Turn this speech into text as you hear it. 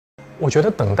我觉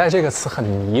得等待这个词很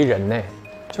迷人呢，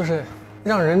就是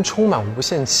让人充满无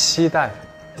限期待。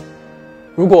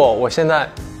如果我现在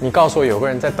你告诉我有个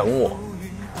人在等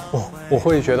我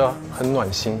会觉得很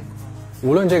暖心，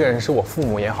无论这个人是我父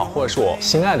母也好，或者是我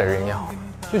心爱的人也好，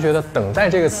就觉得等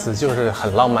待这个词就是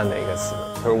很浪漫的一个词，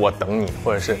就是我等你，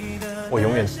或者是我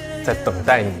永远在等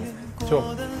待你，就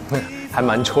还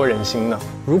蛮戳人心的。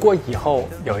如果以后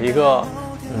有一个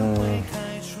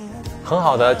很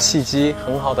好的契机，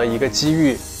很好的一个机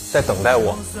遇在等待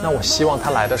我，那我希望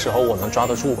他来的时候我能抓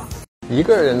得住吧。一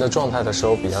个人的状态的时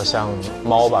候比较像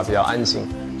猫吧，比较安静，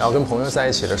然后跟朋友在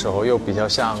一起的时候又比较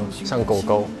像狗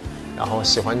狗，然后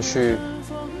喜欢去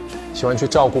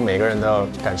照顾每个人的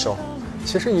感受。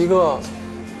其实一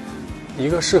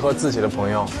个适合自己的朋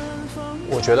友，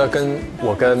我觉得跟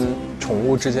宠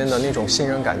物之间的那种信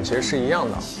任感其实是一样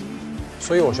的。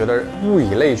所以我觉得物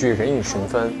以类聚，人以群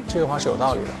分，这个话是有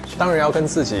道理的。当然要跟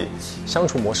自己相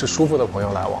处模式舒服的朋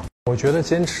友来往。我觉得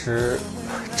坚持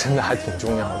真的还挺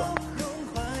重要的。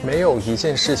没有一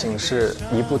件事情是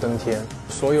一步登天，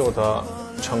所有的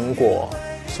成果，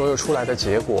所有出来的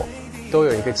结果都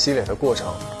有一个积累的过程，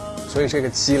所以这个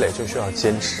积累就需要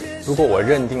坚持。如果我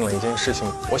认定了一件事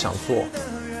情我想做，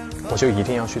我就一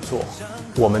定要去做。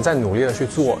我们在努力的去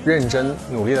做，认真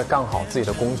努力的干好自己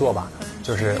的工作吧。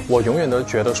就是我永远都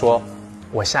觉得说，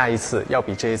我下一次要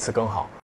比这一次更好。